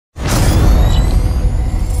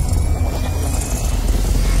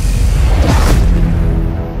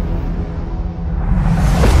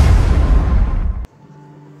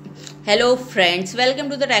Hello friends, welcome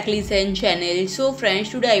to the Techlisten channel. So friends,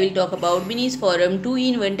 today I will talk about Minisforum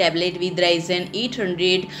 2-in-1 tablet with Ryzen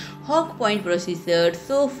 800 Hawk Point processor.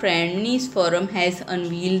 So friend, Minisforum has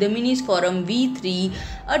unveiled the Minisforum V3,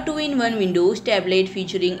 a 2-in-1 Windows tablet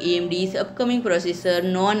featuring AMD's upcoming processor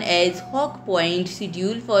known as Hawk Point,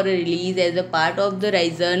 scheduled for a release as a part of the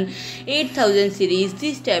Ryzen 8000 series.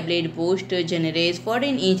 This tablet boasts a generous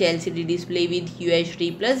 14-inch LCD display with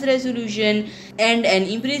UHD plus resolution and an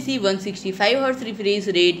impressive 165Hz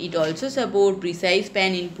refresh rate. It also supports precise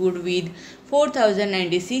pan input with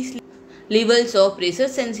 4096 levels of pressure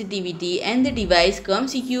sensitivity, and the device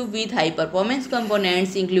comes equipped with high performance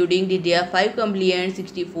components including DDR5 compliant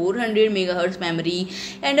 6400 MHz memory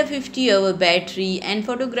and a 50-hour battery. And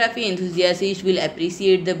photography enthusiasts will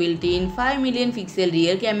appreciate the built-in 5 million pixel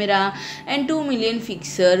rear camera and 2 million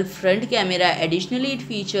pixel front camera. Additionally, it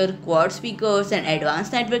features quad speakers and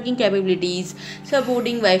advanced networking capabilities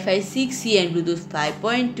supporting Wi-Fi 6E and Bluetooth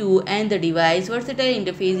 5.2, and the device versatile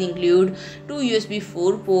interface include two USB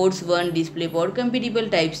 4 ports, one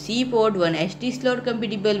DisplayPort-compatible Type-C port, one SD slot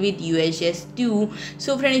compatible with UHS II.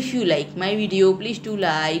 So friend, if you like my video, please do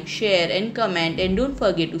like, share and comment, and don't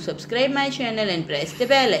forget to subscribe my channel and press the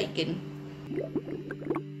bell icon.